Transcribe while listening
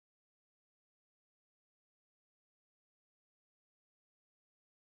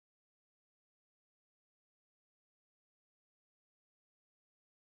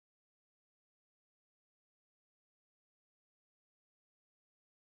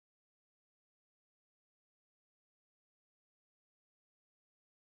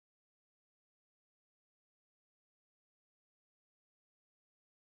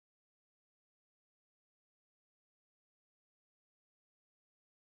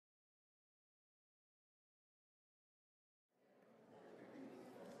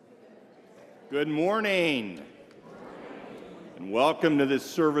Good morning, and welcome to this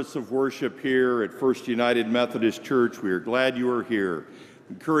service of worship here at First United Methodist Church. We are glad you are here.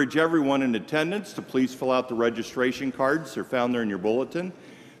 Encourage everyone in attendance to please fill out the registration cards. They're found there in your bulletin.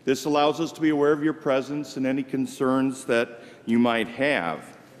 This allows us to be aware of your presence and any concerns that you might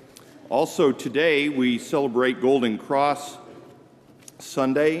have. Also today we celebrate Golden Cross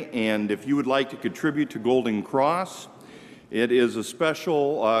Sunday, and if you would like to contribute to Golden Cross, it is a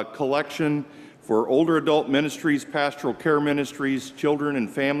special collection for older adult ministries, pastoral care ministries, children and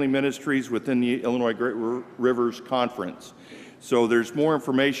family ministries within the Illinois Great Rivers Conference. So there's more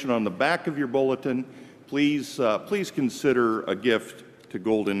information on the back of your bulletin. Please consider a gift to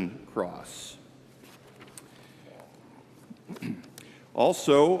Golden Cross.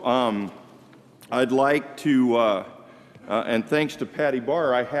 Also, I'd like to, and thanks to Patty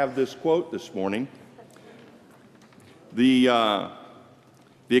Barr, I have this quote this morning.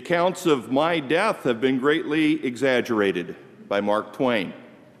 The accounts of my death have been greatly exaggerated, by Mark Twain.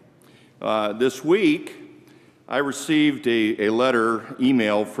 This week, I received a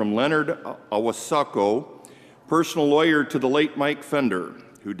email from Leonard Awasako, personal lawyer to the late Mike Fender,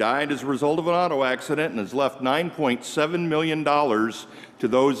 who died as a result of an auto accident and has left $9.7 million to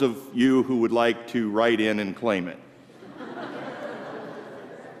those of you who would like to write in and claim it.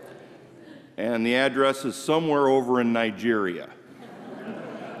 And the address is somewhere over in Nigeria.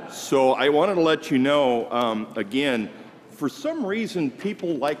 So I wanted to let you know, again, for some reason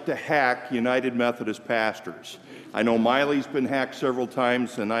people like to hack United Methodist pastors. I know Miley's been hacked several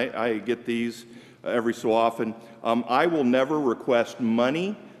times, and I get these every so often. I will never request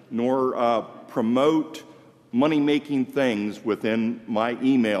money nor promote money-making things within my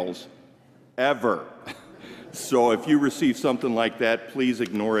emails, ever. So if you receive something like that, please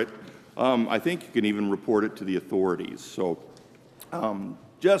ignore it. I think you can even report it to the authorities. So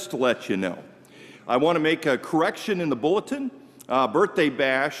just to let you know. I want to make a correction in the bulletin. Birthday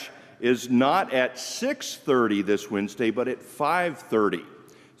bash is not at 6:30 this Wednesday, but at 5:30.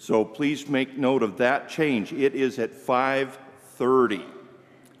 So please make note of that change. It is at 5:30.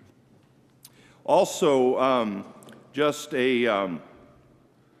 Also, just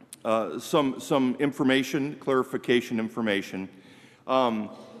some information, clarification information.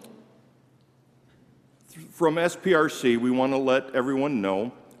 From SPRC, we want to let everyone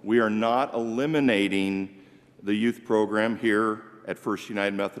know we are not eliminating the youth program here at First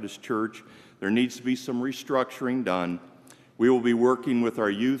United Methodist Church. There needs to be some restructuring done. We will be working with our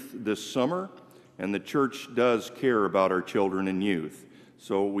youth this summer, and the church does care about our children and youth.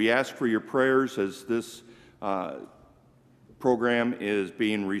 So we ask for your prayers as this program is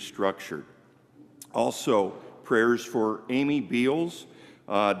being restructured. Also, prayers for Amy Beals,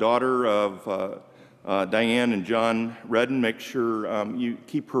 daughter of Diane and John Redden. Make sure you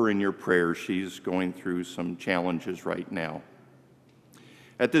keep her in your prayers. She's going through some challenges right now.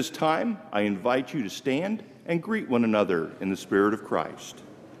 At this time, I invite you to stand and greet one another in the Spirit of Christ.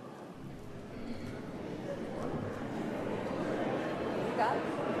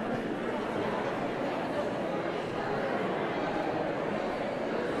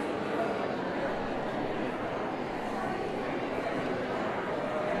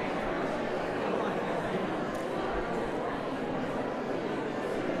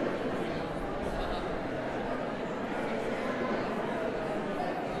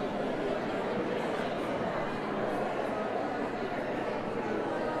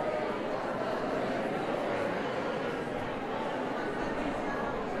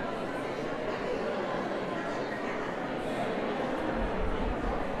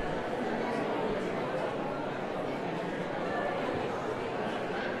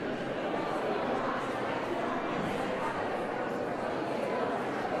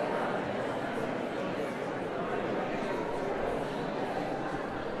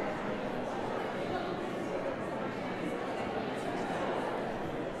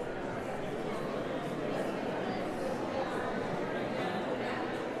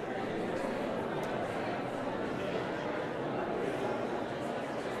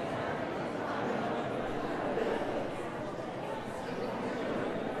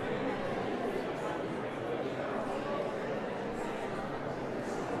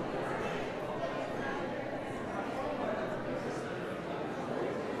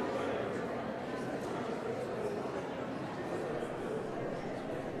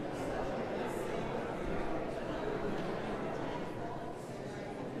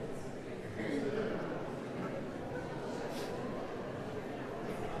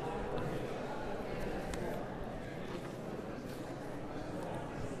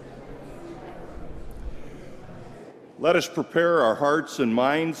 Let us prepare our hearts and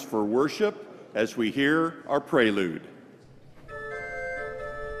minds for worship as we hear our prelude.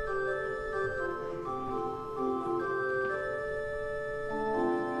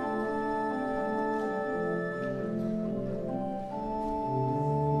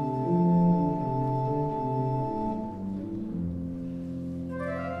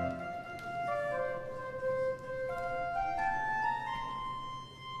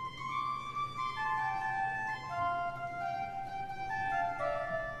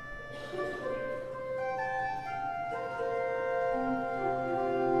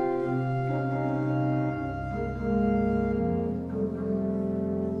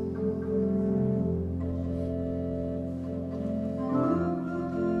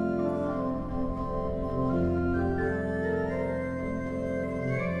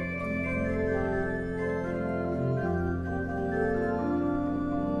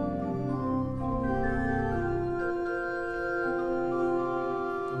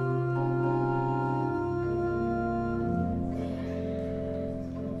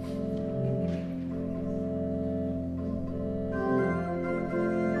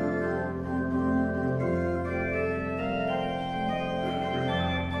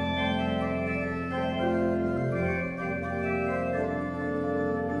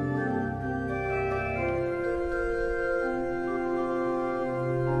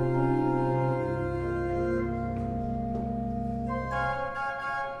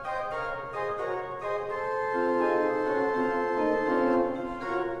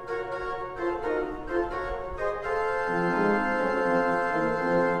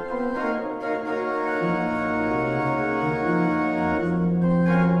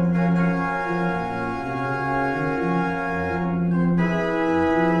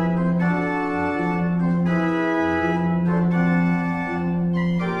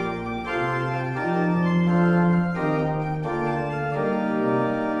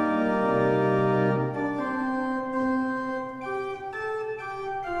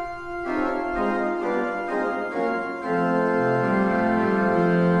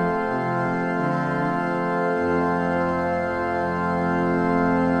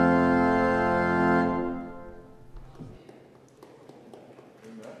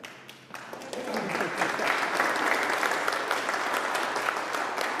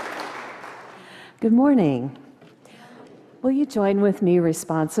 Good morning. Will you join with me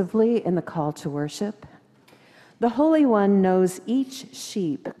responsively in the call to worship? The Holy One knows each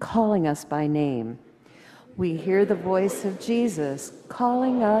sheep calling us by name. We hear the voice of Jesus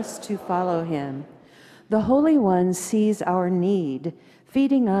calling us to follow him. The Holy One sees our need,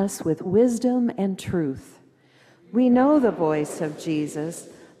 feeding us with wisdom and truth. We know the voice of Jesus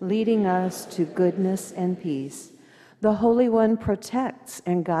leading us to goodness and peace. The Holy One protects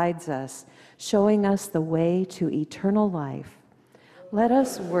and guides us, showing us the way to eternal life. Let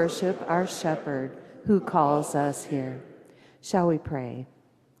us worship our shepherd who calls us here. Shall we pray?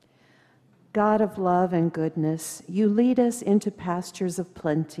 God of love and goodness, you lead us into pastures of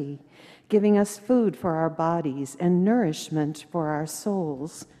plenty, giving us food for our bodies and nourishment for our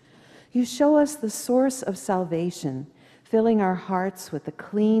souls. You show us the source of salvation, filling our hearts with the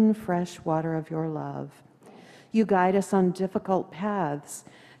clean, fresh water of your love. You guide us on difficult paths,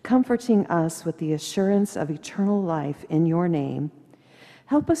 comforting us with the assurance of eternal life in your name.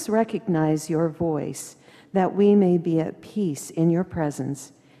 Help us recognize your voice, that we may be at peace in your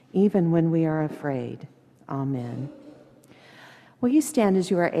presence, even when we are afraid. Amen. Will you stand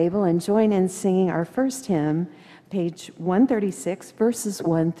as you are able and join in singing our first hymn, page 136, verses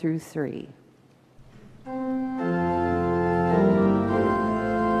 1 through 3.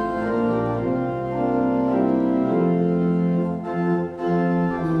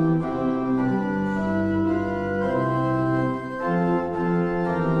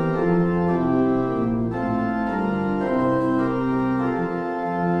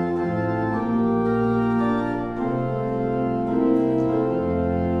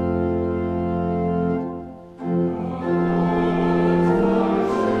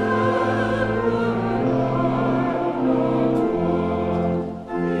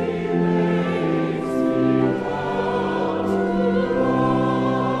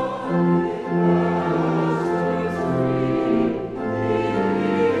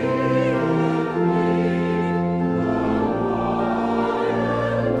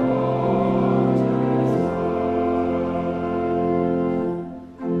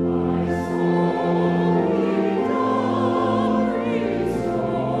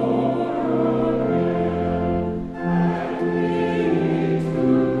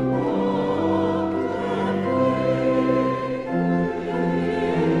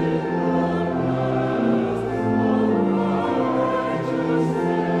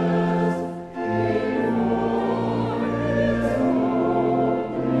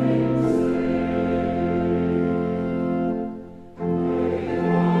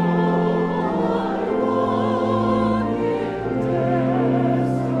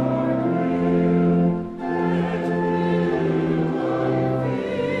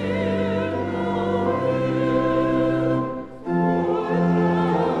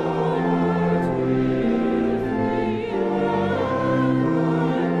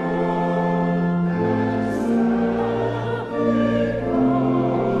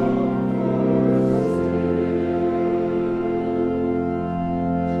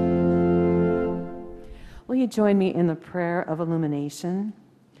 you join me in the prayer of illumination?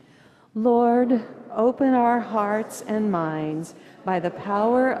 Lord, open our hearts and minds by the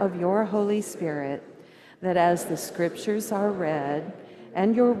power of your Holy Spirit, that as the scriptures are read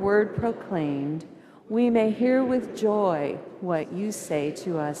and your word proclaimed, we may hear with joy what you say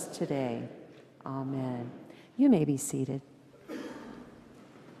to us today. Amen. You may be seated.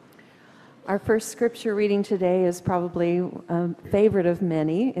 Our first scripture reading today is probably a favorite of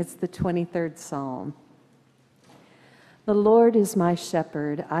many. It's the 23rd Psalm. The Lord is my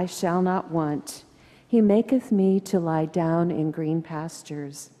shepherd, I shall not want. He maketh me to lie down in green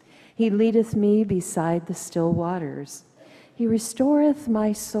pastures. He leadeth me beside the still waters. He restoreth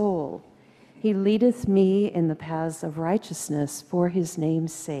my soul. He leadeth me in the paths of righteousness for his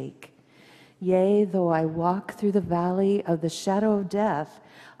name's sake. Yea, though I walk through the valley of the shadow of death,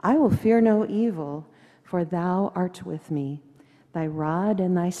 I will fear no evil, for thou art with me. Thy rod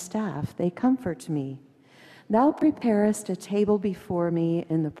and thy staff, they comfort me. Thou preparest a table before me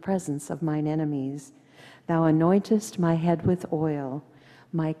in the presence of mine enemies. Thou anointest my head with oil.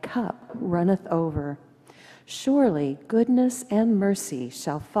 My cup runneth over. Surely goodness and mercy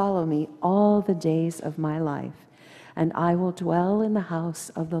shall follow me all the days of my life, and I will dwell in the house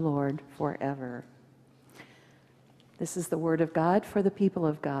of the Lord forever. This is the word of God for the people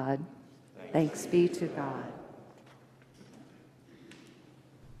of God. Thanks be to God.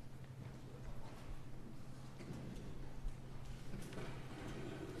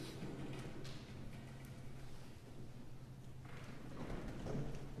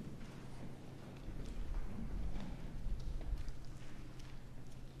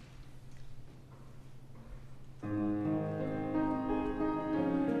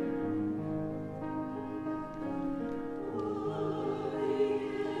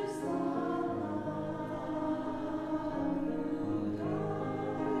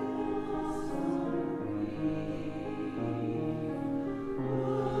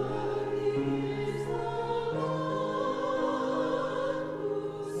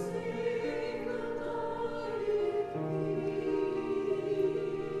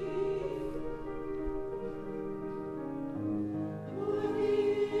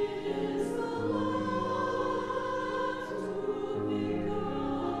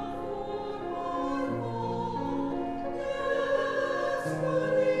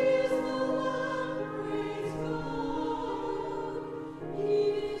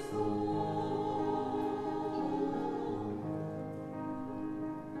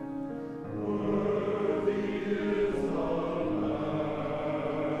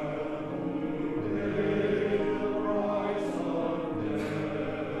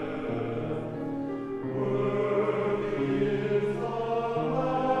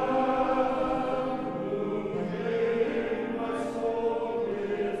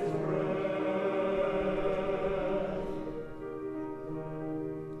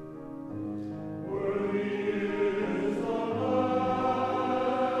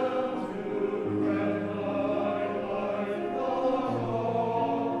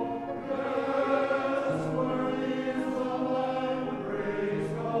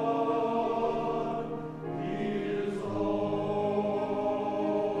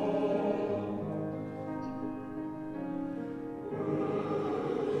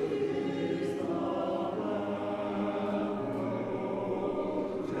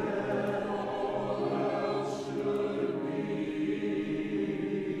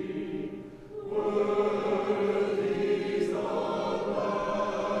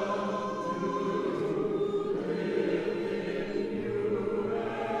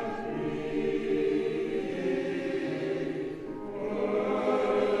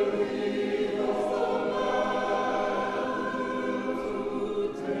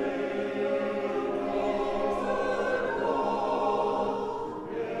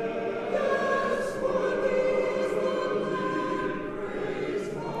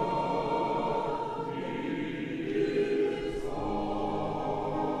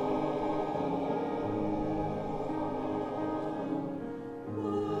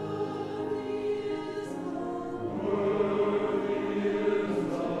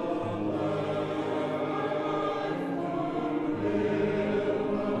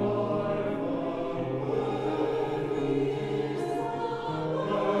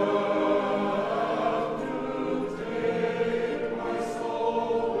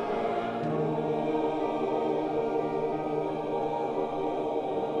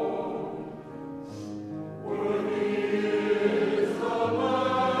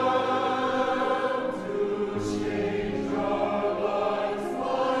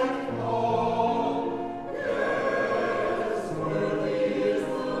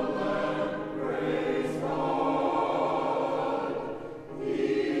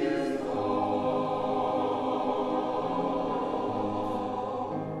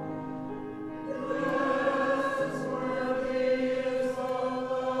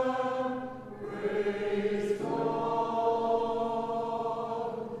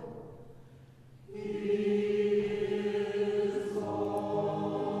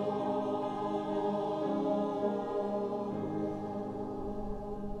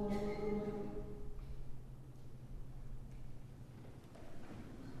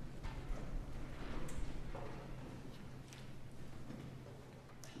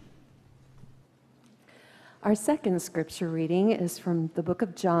 Our second scripture reading is from the book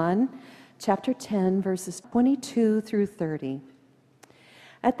of John, chapter 10, verses 22 through 30.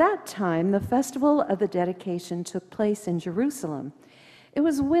 At that time, the festival of the dedication took place in Jerusalem. It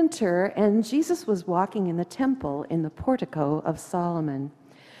was winter, and Jesus was walking in the temple in the portico of Solomon.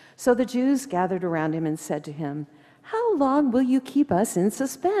 So the Jews gathered around him and said to him, "How long will you keep us in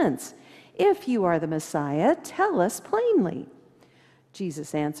suspense? If you are the Messiah, tell us plainly."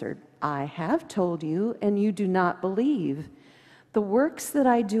 Jesus answered, "I have told you, and you do not believe. The works that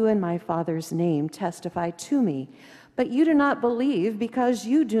I do in my Father's name testify to me, but you do not believe because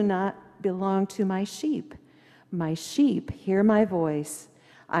you do not belong to my sheep. My sheep hear my voice.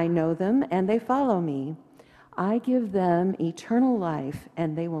 I know them, and they follow me. I give them eternal life,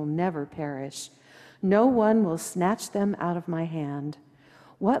 and they will never perish. No one will snatch them out of my hand.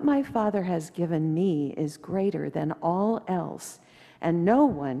 What my Father has given me is greater than all else, and no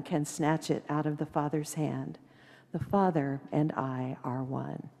one can snatch it out of the Father's hand. The Father and I are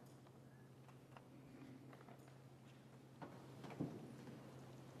one."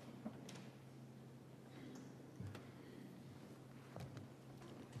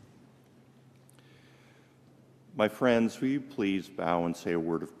 My friends, will you please bow and say a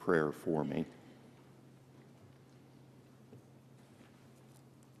word of prayer for me?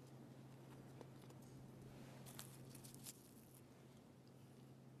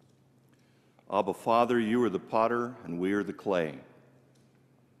 Abba, Father, you are the potter and we are the clay.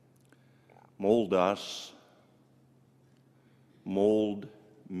 Mold us, mold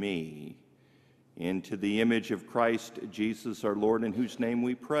me into the image of Christ Jesus our Lord, in whose name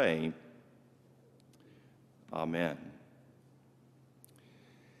we pray. Amen.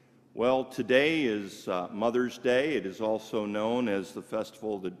 Well, today is Mother's Day. It is also known as the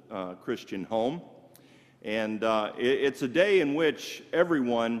Festival of the Christian Home. And it's a day in which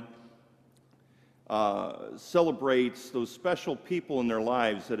everyone celebrates those special people in their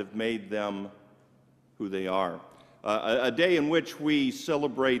lives that have made them who they are. A day in which we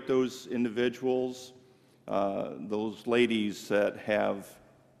celebrate those individuals, those ladies that have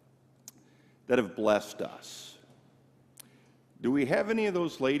blessed us. Do we have any of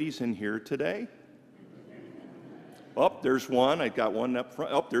those ladies in here today? Oh, there's one. I got one up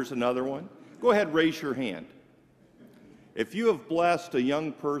front. Oh, there's another one. Go ahead, raise your hand. If you have blessed a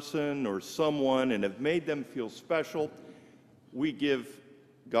young person or someone and have made them feel special, we give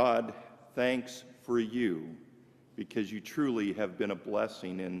God thanks for you, because you truly have been a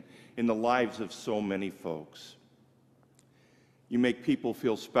blessing in the lives of so many folks. You make people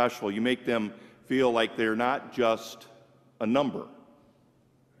feel special. You make them feel like they're not just a number.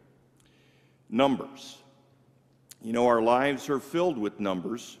 Numbers. You know, our lives are filled with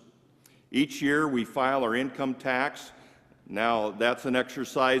numbers. Each year we file our income tax. Now, that's an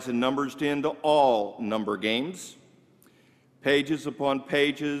exercise in numbers to end all number games. Pages upon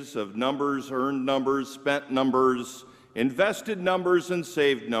pages of numbers, earned numbers, spent numbers, invested numbers, and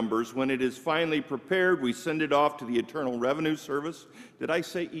saved numbers. When it is finally prepared, we send it off to the Internal Revenue Service. Did I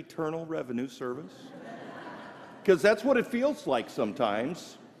say Eternal Revenue Service? Because that's what it feels like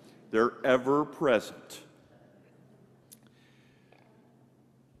sometimes. They're ever present.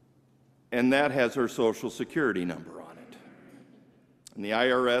 And that has our Social Security number on it. And the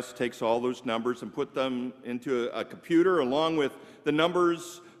IRS takes all those numbers and put them into a computer along with the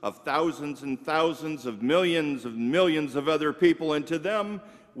numbers of thousands and thousands of millions of other people, and to them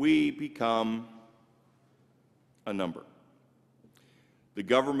we become a number. The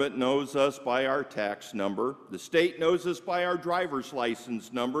government knows us by our tax number. The state knows us by our driver's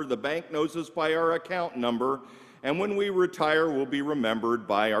license number. The bank knows us by our account number. And when we retire, we'll be remembered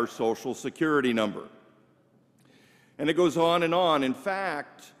by our Social Security number. And it goes on and on. In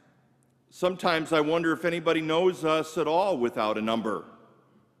fact, sometimes I wonder if anybody knows us at all without a number.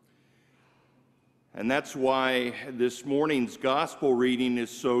 And that's why this morning's gospel reading is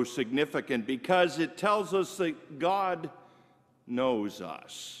so significant, because it tells us that God knows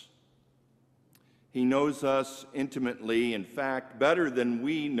us. He knows us intimately, in fact, better than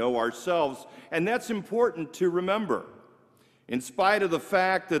we know ourselves. And that's important to remember. In spite of the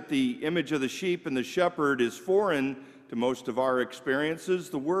fact that the image of the sheep and the shepherd is foreign to most of our experiences,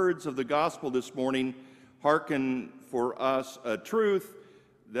 the words of the gospel this morning hearken for us a truth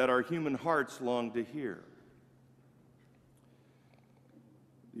that our human hearts long to hear.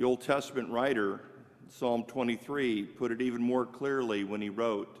 The Old Testament writer, Psalm 23, put it even more clearly when he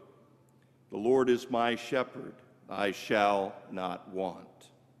wrote, "The Lord is my shepherd, I shall not want."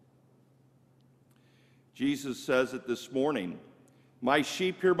 Jesus says it this morning, "My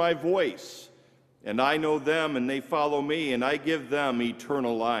sheep hear my voice, and I know them, and they follow me, and I give them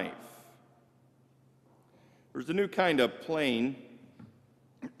eternal life." There's a new kind of plane.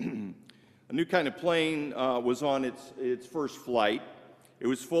 A new kind of plane was on its first flight. It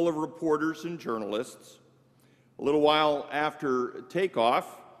was full of reporters and journalists. A little while after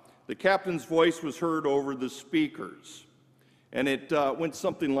takeoff, the captain's voice was heard over the speakers, and it went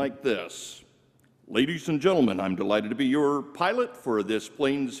something like this. Ladies and gentlemen, I'm delighted to be your pilot for this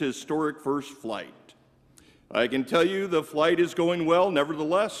plane's historic first flight. I can tell you the flight is going well.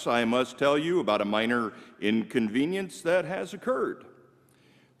 Nevertheless, I must tell you about a minor inconvenience that has occurred.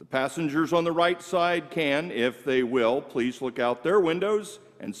 The passengers on the right side can, if they will, please look out their windows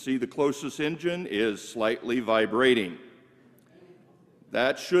and see the closest engine is slightly vibrating.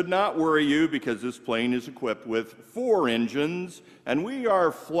 That should not worry you because this plane is equipped with 4 engines and we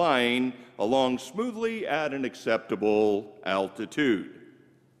are flying along smoothly at an acceptable altitude.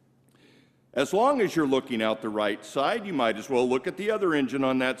 As long as you're looking out the right side, you might as well look at the other engine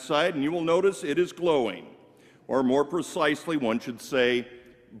on that side and you will notice it is glowing. Or more precisely, one should say,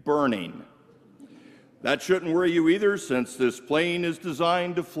 burning. That shouldn't worry you either, since this plane is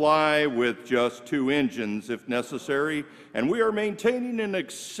designed to fly with just 2 engines if necessary, and we are maintaining an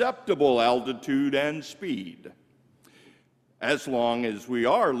acceptable altitude and speed. As long as we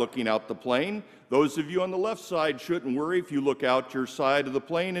are looking out the plane, those of you on the left side shouldn't worry if you look out your side of the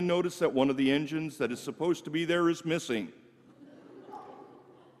plane and notice that one of the engines that is supposed to be there is missing.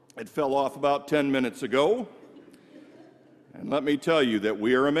 It fell off about 10 minutes ago. And let me tell you that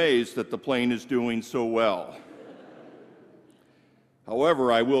we are amazed that the plane is doing so well.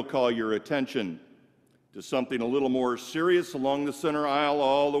 However, I will call your attention to something a little more serious. Along the center aisle,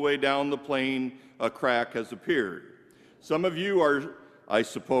 all the way down the plane, a crack has appeared. Some of you are, I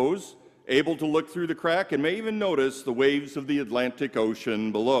suppose, able to look through the crack and may even notice the waves of the Atlantic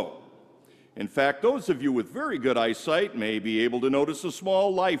Ocean below. In fact, those of you with very good eyesight may be able to notice a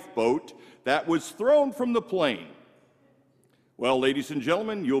small lifeboat that was thrown from the plane. Well, ladies and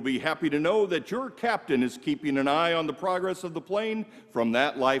gentlemen, you'll be happy to know that your captain is keeping an eye on the progress of the plane from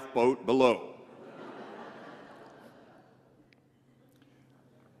that lifeboat below.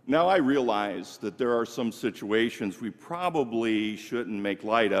 Now, I realize that there are some situations we probably shouldn't make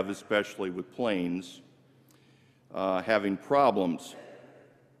light of, especially with planes having problems.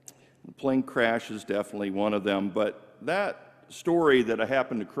 The plane crash is definitely one of them, but that story that I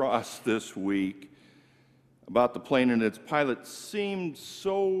happened across this week about the plane and its pilot seemed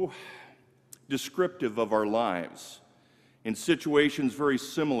so descriptive of our lives. In situations very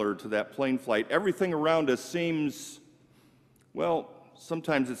similar to that plane flight, everything around us seems, well,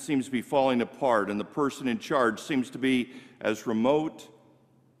 sometimes it seems to be falling apart, and the person in charge seems to be as remote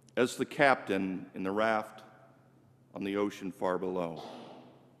as the captain in the raft on the ocean far below.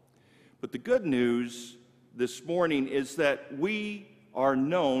 But the good news this morning is that we are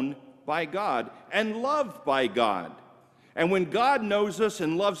known by God and loved by God. And when God knows us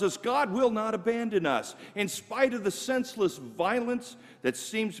and loves us, God will not abandon us. In spite of the senseless violence that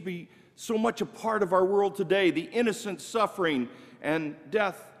seems to be so much a part of our world today, the innocent suffering and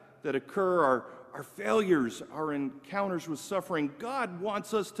death that occur, our failures, our encounters with suffering, God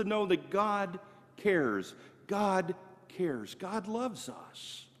wants us to know that God cares. God cares. God loves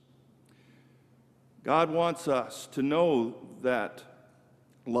us. God wants us to know that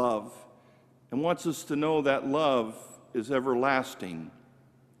love and wants us to know that love is everlasting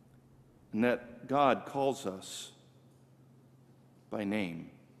and that God calls us by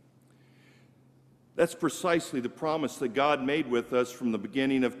name. That's precisely the promise that God made with us from the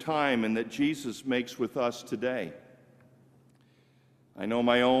beginning of time and that Jesus makes with us today. I know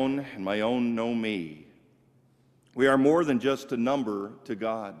my own and my own know me. We are more than just a number to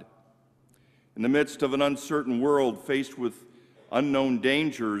God. In the midst of an uncertain world faced with unknown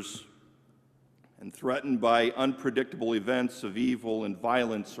dangers and threatened by unpredictable events of evil and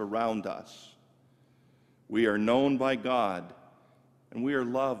violence around us, we are known by God and we are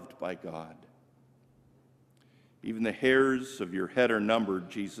loved by God. Even the hairs of your head are numbered,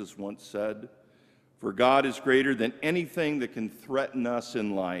 Jesus once said, for God is greater than anything that can threaten us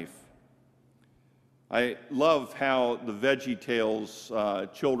in life. I love how the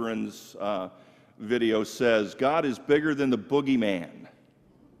VeggieTales children's video says, God is bigger than the boogeyman.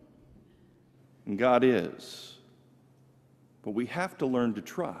 And God is. But we have to learn to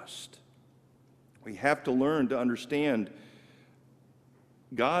trust. We have to learn to understand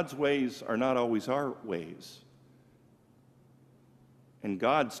God's ways are not always our ways. And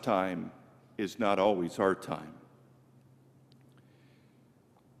God's time is not always our time.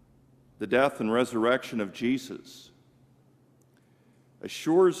 The death and resurrection of Jesus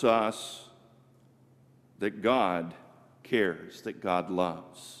assures us that God cares, that God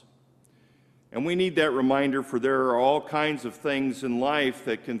loves. And we need that reminder, for there are all kinds of things in life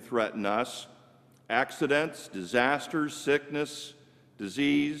that can threaten us: accidents, disasters, sickness,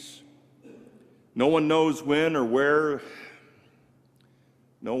 disease. No one knows when or where.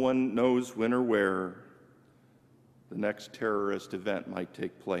 No one knows when or where the next terrorist event might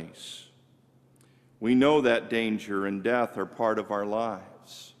take place. We know that danger and death are part of our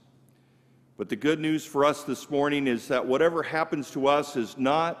lives. But the good news for us this morning is that whatever happens to us is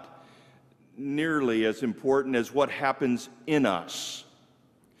not nearly as important as what happens in us.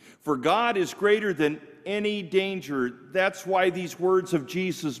 For God is greater than any danger. That's why these words of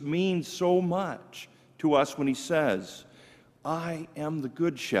Jesus mean so much to us when he says, "I am the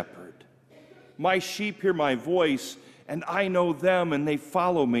good shepherd. My sheep hear my voice, and I know them, and they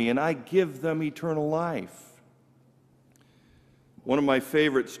follow me, and I give them eternal life." One of my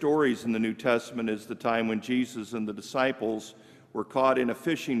favorite stories in the New Testament is the time when Jesus and the disciples were caught in a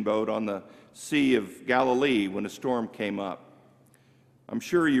fishing boat on the Sea of Galilee when a storm came up. I'm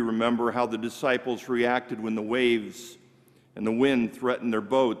sure you remember how the disciples reacted when the waves and the wind threatened their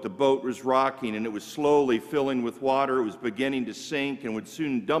boat. The boat was rocking, and it was slowly filling with water. It was beginning to sink and would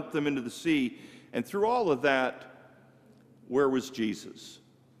soon dump them into the sea. And through all of that, where was Jesus?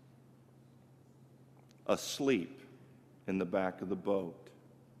 Asleep in the back of the boat.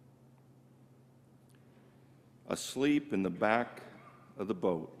 Asleep in the back of the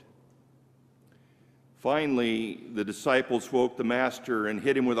boat. Finally, the disciples woke the master and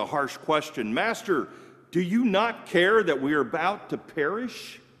hit him with a harsh question. "Master, do you not care that we are about to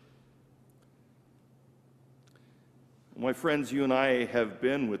perish?" My friends, you and I have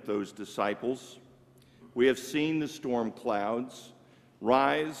been with those disciples. We have seen the storm clouds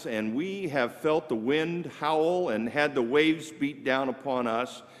rise, and we have felt the wind howl and had the waves beat down upon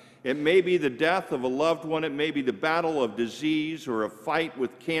us. It may be the death of a loved one. It may be the battle of disease or a fight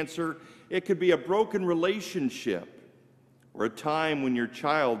with cancer. It could be a broken relationship or a time when your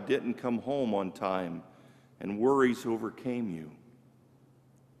child didn't come home on time and worries overcame you.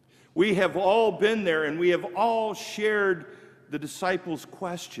 We have all been there, and we have all shared the disciples'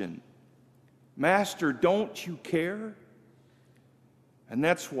 question, "Master, don't you care?" And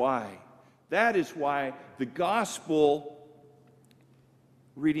that is why the gospel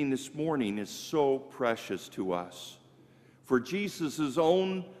reading this morning is so precious to us. For Jesus'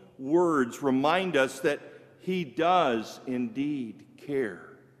 own words remind us that he does indeed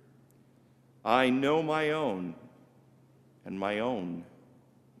care. "I know my own, and my own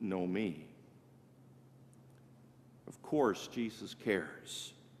know me." Of course, Jesus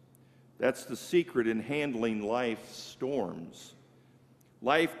cares. That's the secret in handling life's storms.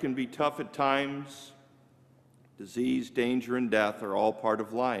 Life can be tough at times. Disease, danger, and death are all part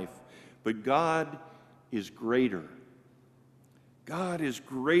of life. But God is greater. God is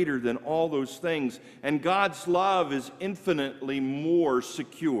greater than all those things, and God's love is infinitely more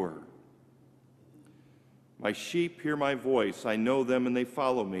secure. "My sheep hear my voice. I know them, and they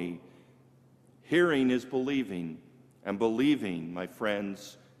follow me." Hearing is believing, and believing, my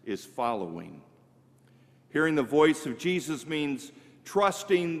friends, is following. Hearing the voice of Jesus means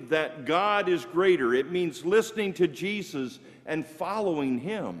trusting that God is greater. It means listening to Jesus and following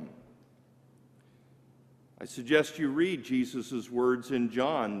him. I suggest you read Jesus' words in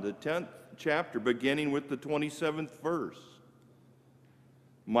John, the 10th chapter, beginning with the 27th verse.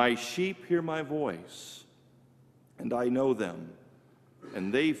 "My sheep hear my voice, and I know them,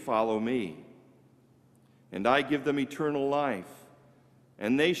 and they follow me. And I give them eternal life,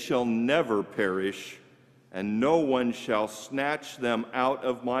 and they shall never perish, and no one shall snatch them out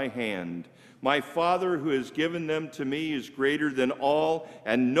of my hand. My Father who has given them to me is greater than all,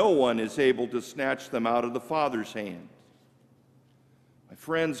 and no one is able to snatch them out of the Father's hand." My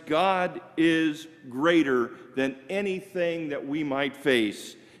friends, God is greater than anything that we might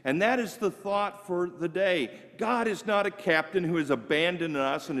face. And that is the thought for the day. God is not a captain who has abandoned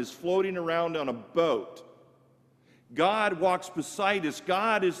us and is floating around on a boat. God walks beside us.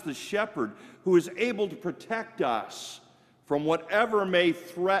 God is the shepherd who is able to protect us from whatever may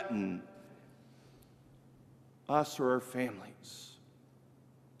threaten us or our families.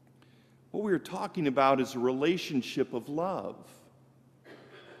 What we are talking about is a relationship of love.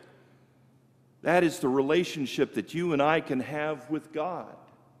 That is the relationship that you and I can have with God.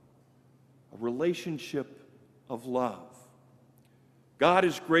 A relationship of love. God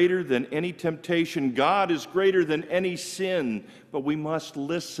is greater than any temptation. God is greater than any sin, but we must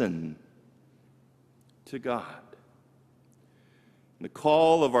listen to God. The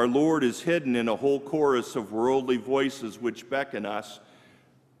call of our Lord is hidden in a whole chorus of worldly voices which beckon us,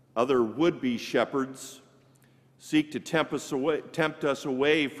 other would-be shepherds, seek to tempt us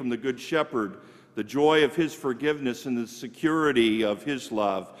away from the Good Shepherd, the joy of his forgiveness and the security of his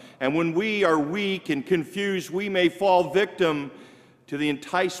love. And when we are weak and confused, we may fall victim to the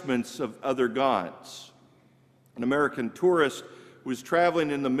enticements of other gods. An American tourist who was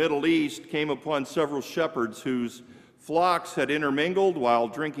traveling in the Middle East came upon several shepherds whose flocks had intermingled while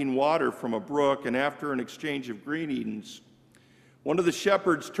drinking water from a brook, and after an exchange of greetings, one of the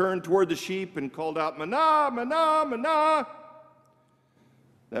shepherds turned toward the sheep and called out, "Mana, mana, mana."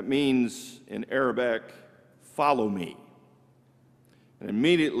 That means in Arabic, "Follow me." And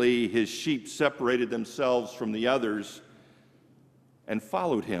immediately his sheep separated themselves from the others and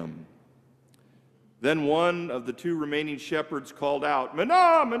followed him. Then one of the two remaining shepherds called out,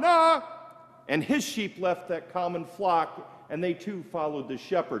 "Mana, mana," and his sheep left that common flock, and they too followed the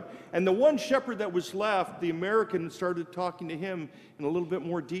shepherd. And the one shepherd that was left, the American started talking to him in a little bit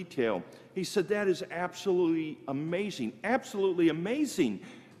more detail. He said, "That is absolutely amazing, absolutely amazing.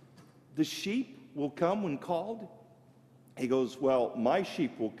 The sheep will come when called?" He goes, "Well, my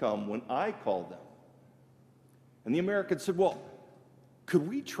sheep will come when I call them." And the American said, "Well, could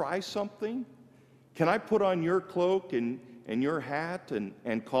we try something? Can I put on your cloak and your hat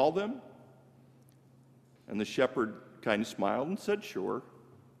and call them?" And the shepherd kind of smiled and said, "Sure."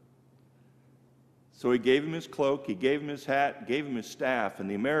 So he gave him his cloak, he gave him his hat, gave him his staff, and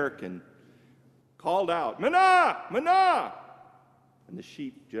the American called out, "Mana, mana!" And the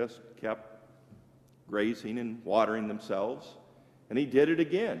sheep just kept grazing and watering themselves, and he did it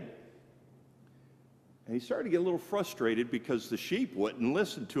again. And he started to get a little frustrated because the sheep wouldn't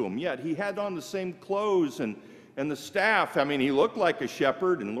listen to him, yet he had on the same clothes and the staff. I mean, he looked like a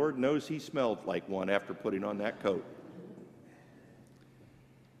shepherd, and Lord knows he smelled like one after putting on that coat.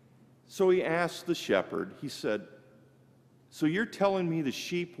 So he asked the shepherd, he said, "So you're telling me the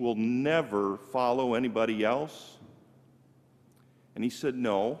sheep will never follow anybody else?" And he said,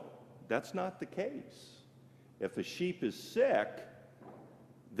 "No, that's not the case. If a sheep is sick,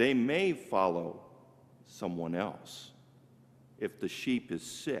 they may follow someone else. If the sheep is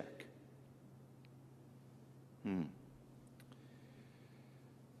sick."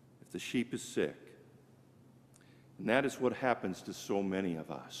 If the sheep is sick. And that is what happens to so many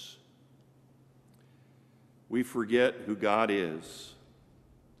of us. We forget who God is.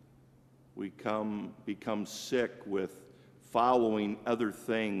 We become sick with following other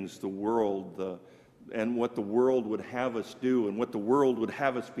things, the world, and what the world would have us do and what the world would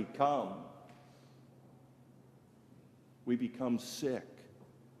have us become. We become sick.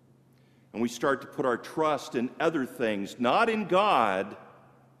 And we start to put our trust in other things, not in God,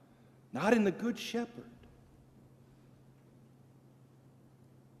 not in the Good Shepherd,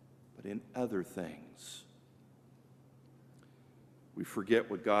 but in other things. We forget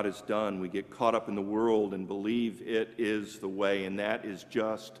what God has done. We get caught up in the world and believe it is the way, and that is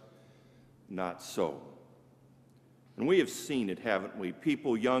just not so. And we have seen it, haven't we?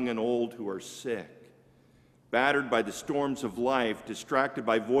 People young and old who are sick, battered by the storms of life, distracted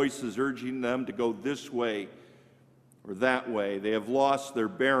by voices urging them to go this way or that way. They have lost their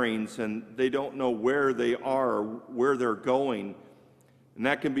bearings and they don't know where they are or where they're going. And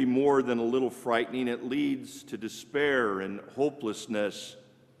that can be more than a little frightening. It leads to despair and hopelessness.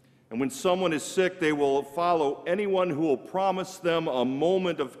 And when someone is sick, they will follow anyone who will promise them a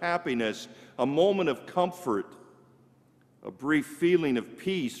moment of happiness, a moment of comfort, a brief feeling of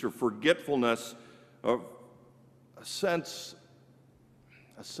peace or forgetfulness, of a sense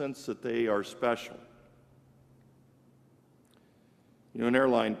that they are special. You know, an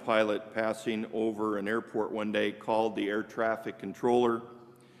airline pilot passing over an airport one day called the air traffic controller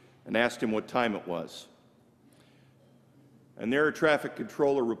and asked him what time it was. And the air traffic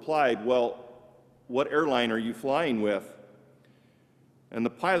controller replied, "Well, what airline are you flying with?" And the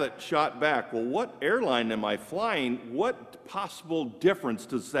pilot shot back, "Well, what airline am I flying? What possible difference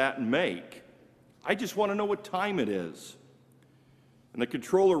does that make? I just want to know what time it is." And the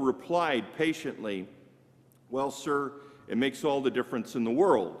controller replied patiently, "Well, sir, it makes all the difference in the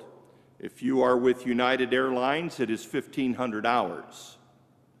world. If you are with United Airlines, it is 1,500 hours.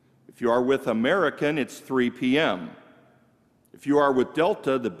 If you are with American, it's 3 p.m. If you are with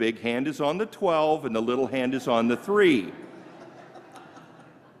Delta, the big hand is on the 12 and the little hand is on the 3.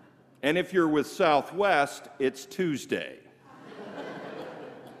 And if you're with Southwest, it's Tuesday."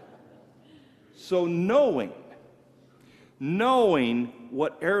 So knowing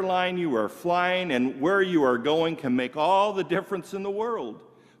what airline you are flying and where you are going can make all the difference in the world.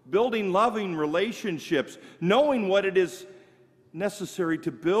 Building loving relationships, knowing what it is necessary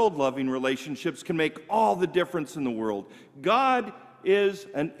to build loving relationships can make all the difference in the world. God is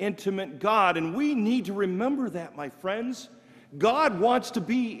an intimate God, and we need to remember that, my friends. God wants to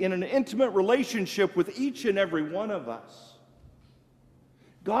be in an intimate relationship with each and every one of us.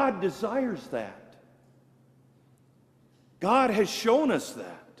 God desires that. God has shown us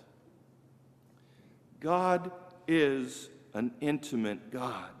that. God is an intimate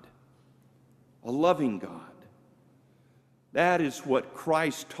God, a loving God. That is what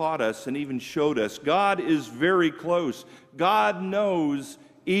Christ taught us and even showed us. God is very close. God knows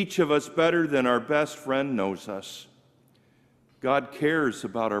each of us better than our best friend knows us. God cares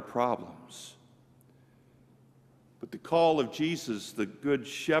about our problems. But the call of Jesus, the Good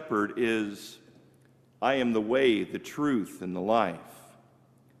Shepherd, is, I am the way, the truth, and the life.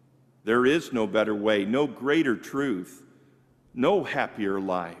 There is no better way, no greater truth, no happier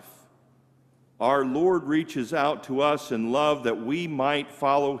life. Our Lord reaches out to us in love that we might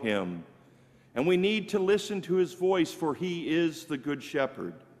follow him. And we need to listen to his voice, for he is the Good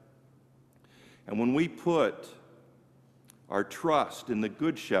Shepherd. And when we put our trust in the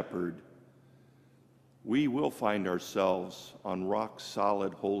Good Shepherd, we will find ourselves on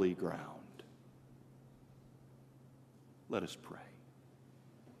rock-solid, holy ground. Let us pray.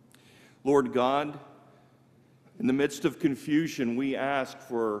 Lord God, in the midst of confusion, we ask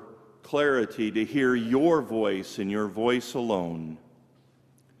for clarity to hear your voice and your voice alone.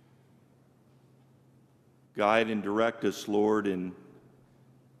 Guide and direct us, Lord, in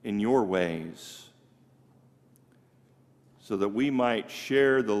your ways, so that we might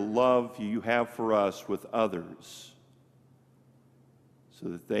share the love you have for us with others, so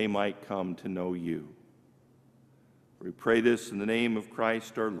that they might come to know you. We pray this in the name of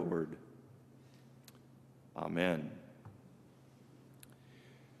Christ our Lord. Amen.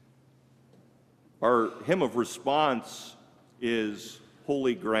 Our hymn of response is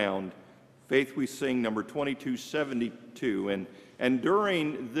Holy Ground. Faith We Sing, number 2272. And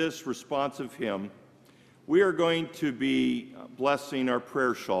during this responsive hymn, we are going to be blessing our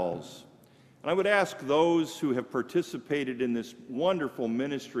prayer shawls. And I would ask those who have participated in this wonderful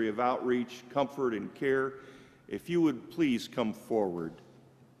ministry of outreach, comfort, and care, if you would please come forward.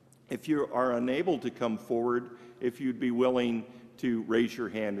 If you are unable to come forward, if you'd be willing to raise your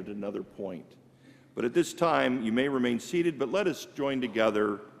hand at another point. But at this time, you may remain seated, but let us join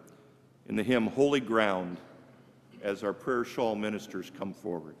together in the hymn Holy Ground as our prayer shawl ministers come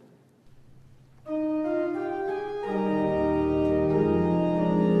forward.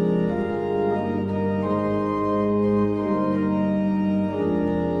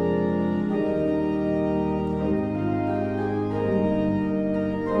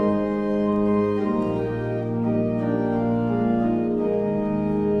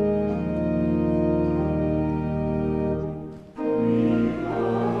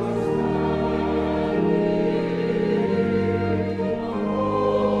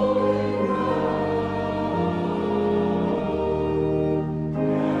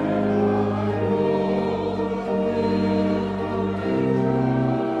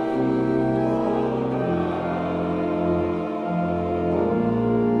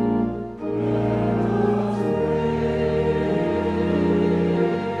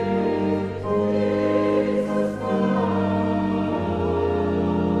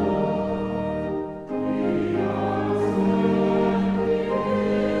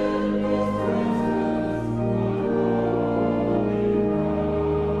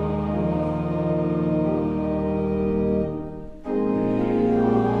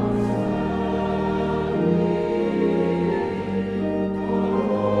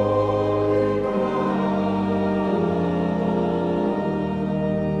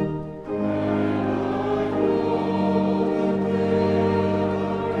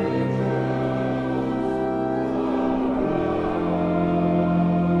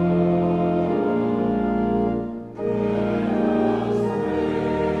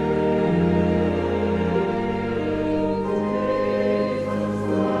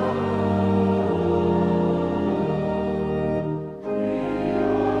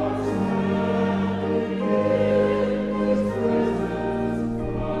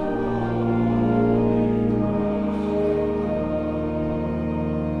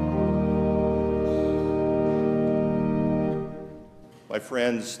 My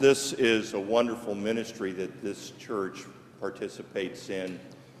friends, this is a wonderful ministry that this church participates in.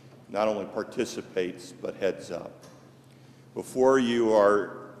 Not only participates, but heads up. Before you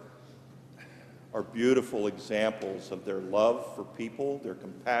are beautiful examples of their love for people, their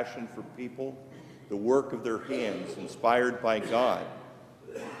compassion for people, the work of their hands inspired by God.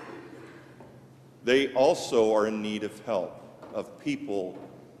 They also are in need of help, of people.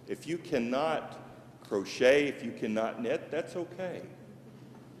 If you cannot crochet. If you cannot knit, that's okay.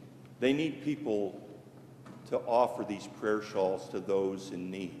 They need people to offer these prayer shawls to those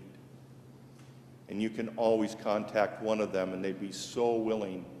in need. And you can always contact one of them, and they'd be so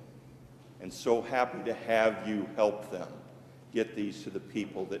willing and so happy to have you help them get these to the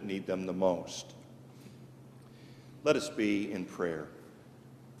people that need them the most. Let us be in prayer.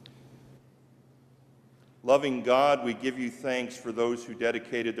 Loving God, we give you thanks for those who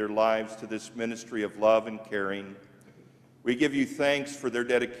dedicated their lives to this ministry of love and caring. We give you thanks for their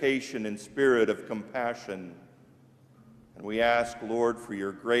dedication and spirit of compassion. And we ask, Lord, for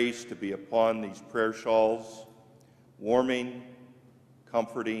your grace to be upon these prayer shawls, warming,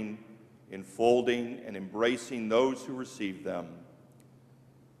 comforting, enfolding, and embracing those who receive them.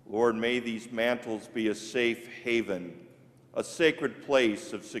 Lord, may these mantles be a safe haven, a sacred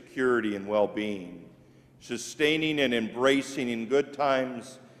place of security and well-being, sustaining and embracing in good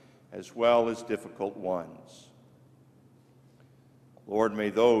times as well as difficult ones. Lord, may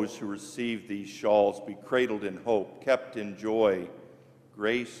those who receive these shawls be cradled in hope, kept in joy,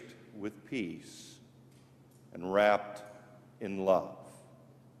 graced with peace, and wrapped in love.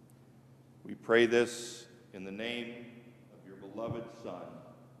 We pray this in the name of your beloved Son.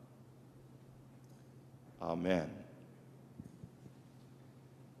 Amen.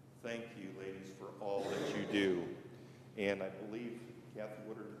 Thank you, ladies, for all that you do. And I believe, Kathy,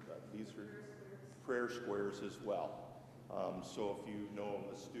 these are prayer squares as well. So if you know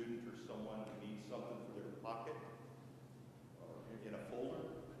of a student or someone who needs something for their pocket or in a folder,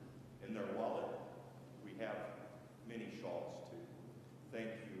 in their wallet, we have many shawls too. Thank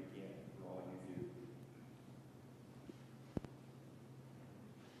you again for all you do.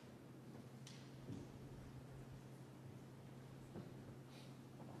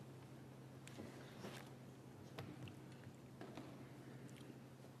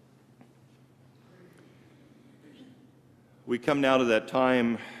 We come now to that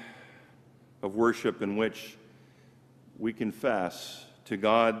time of worship in which we confess to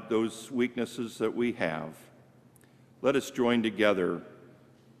God those weaknesses that we have. Let us join together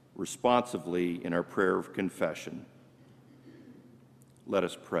responsively in our prayer of confession. Let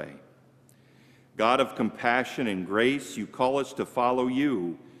us pray. God of compassion and grace, you call us to follow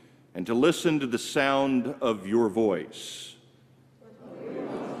you and to listen to the sound of your voice.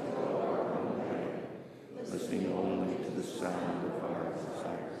 Listening only to the sound of our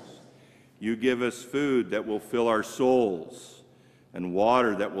desires. You give us food that will fill our souls and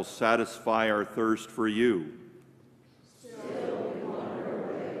water that will satisfy our thirst for you. Still we wander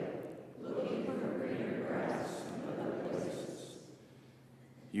away, looking for greener grass in other places.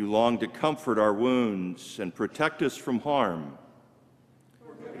 You long to comfort our wounds and protect us from harm.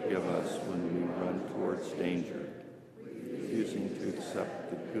 Forgive us when we run towards danger, refusing to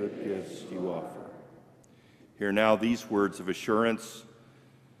accept the good gifts you offer. Hear now these words of assurance.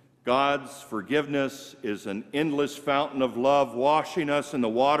 God's forgiveness is an endless fountain of love, washing us in the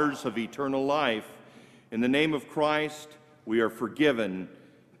waters of eternal life. In the name of Christ, we are forgiven.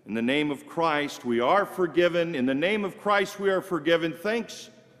 In the name of Christ, we are forgiven. In the name of Christ, we are forgiven. Thanks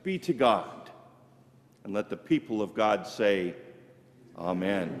be to God. And let the people of God say,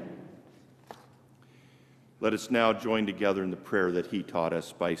 Amen. Let us now join together in the prayer that he taught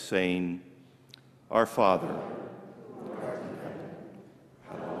us by saying, Our Father, who art in heaven,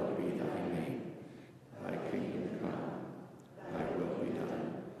 hallowed be thy name. Thy kingdom come, thy will be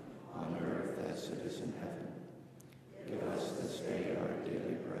done, on earth as it is in heaven. Give us this day our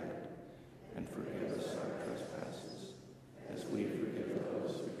daily bread, and forgive us our trespasses, as we forgive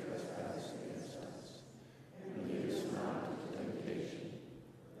those who trespass against us. And lead us not into temptation,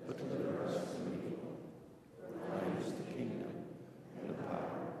 but deliver us from evil. For thine is the kingdom, and the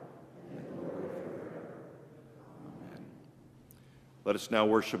power, and the glory forever. Amen. Let us now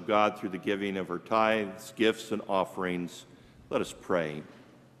worship God through the giving of our tithes, gifts, and offerings. Let us pray.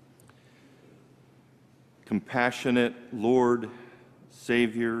 Compassionate Lord,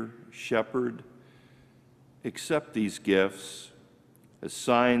 Savior, Shepherd, accept these gifts as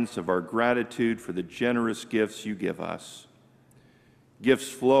signs of our gratitude for the generous gifts you give us, gifts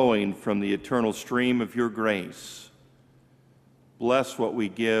flowing from the eternal stream of your grace. Bless what we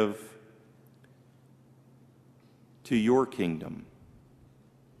give to your kingdom,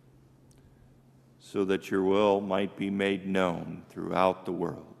 so that your will might be made known throughout the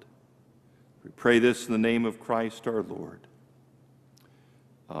world. We pray this in the name of Christ our Lord.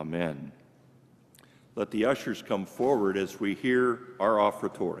 Amen. Let the ushers come forward as we hear our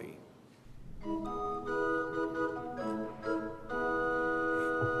offertory.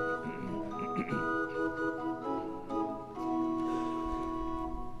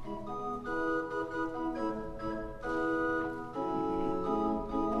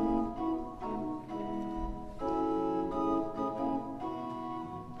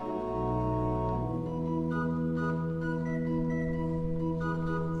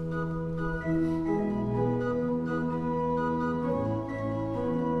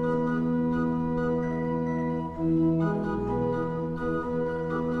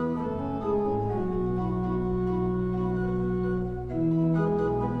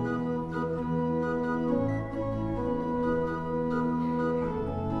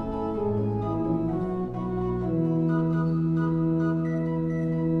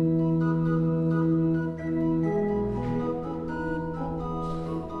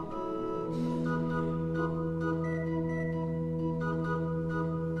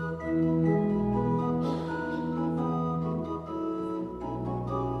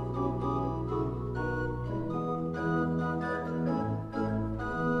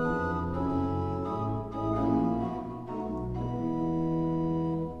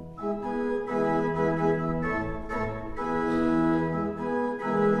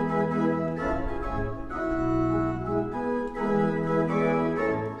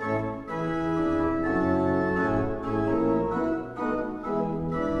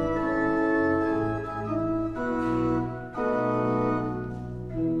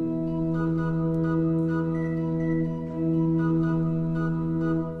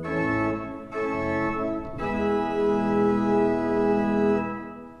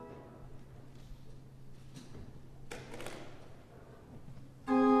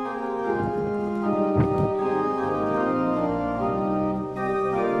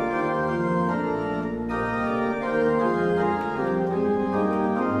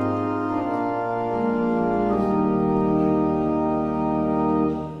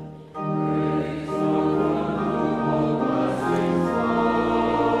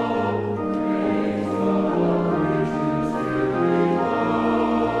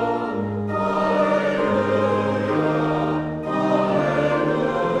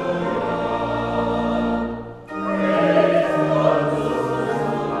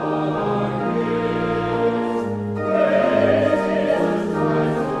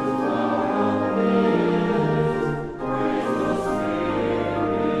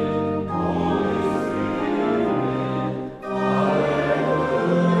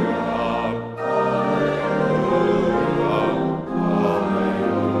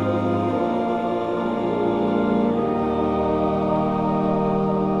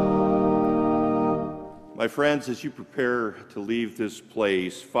 My friends, as you prepare to leave this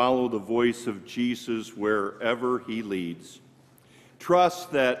place, follow the voice of Jesus wherever he leads.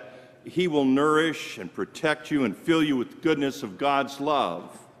 Trust that he will nourish and protect you and fill you with the goodness of God's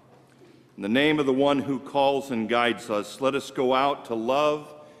love. In the name of the one who calls and guides us, let us go out to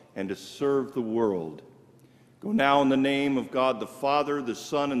love and to serve the world. Go now in the name of God the Father, the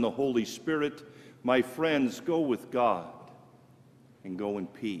Son, and the Holy Spirit. My friends, go with God and go in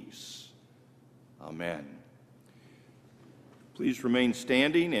peace. Amen. Please remain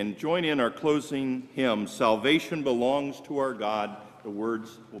standing and join in our closing hymn, Salvation Belongs to Our God. The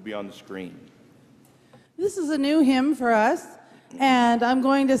words will be on the screen. This is a new hymn for us, and I'm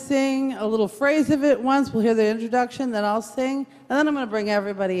going to sing a little phrase of it once. We'll hear the introduction, then I'll sing, and then I'm going to bring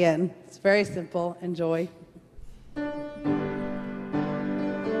everybody in. It's very simple. Enjoy.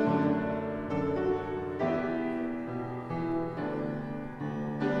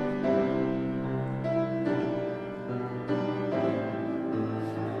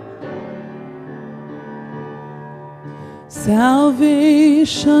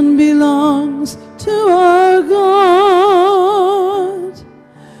 Salvation belongs to our God,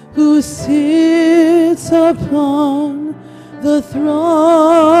 who sits upon the throne.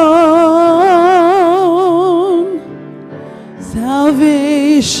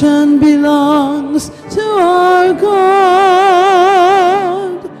 Salvation belongs